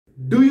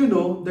Do you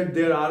know that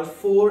there are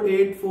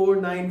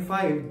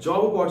 48495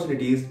 job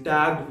opportunities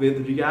tagged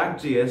with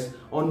ReactJS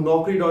on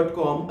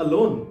Naukri.com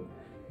alone?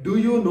 Do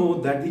you know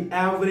that the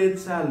average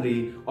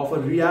salary of a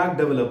React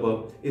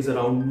developer is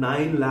around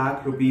 9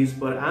 lakh rupees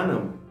per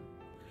annum?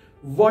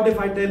 What if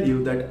I tell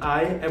you that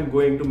I am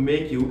going to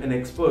make you an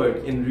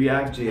expert in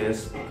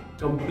ReactJS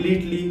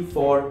completely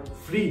for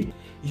free?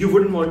 You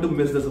wouldn't want to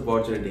miss this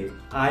opportunity.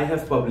 I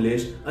have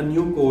published a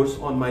new course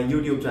on my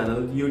YouTube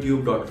channel,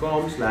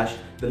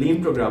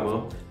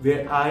 youtube.com/theleanprogrammer,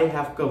 where I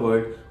have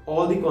covered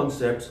all the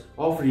concepts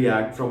of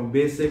React from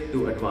basic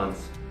to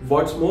advanced.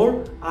 What's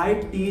more, I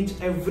teach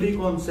every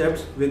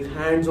concept with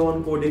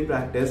hands-on coding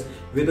practice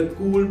with a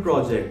cool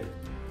project.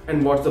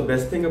 And what's the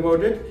best thing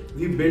about it?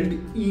 We build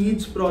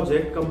each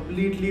project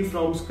completely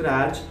from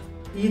scratch,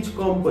 each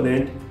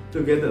component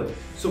together.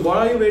 So what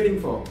are you waiting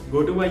for?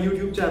 Go to my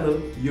YouTube channel,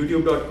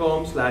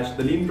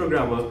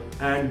 youtube.com/theleanprogrammer,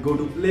 and go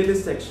to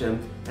playlist section,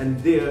 and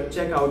there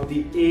check out the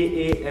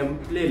AAM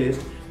playlist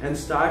and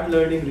start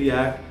learning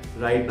React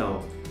right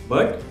now.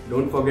 But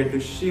don't forget to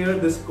share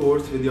this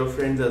course with your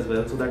friends as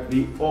well, so that we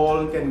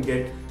all can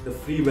get the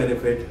free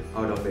benefit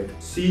out of it.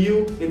 See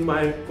you in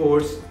my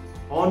course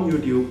on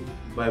YouTube.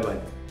 Bye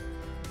bye.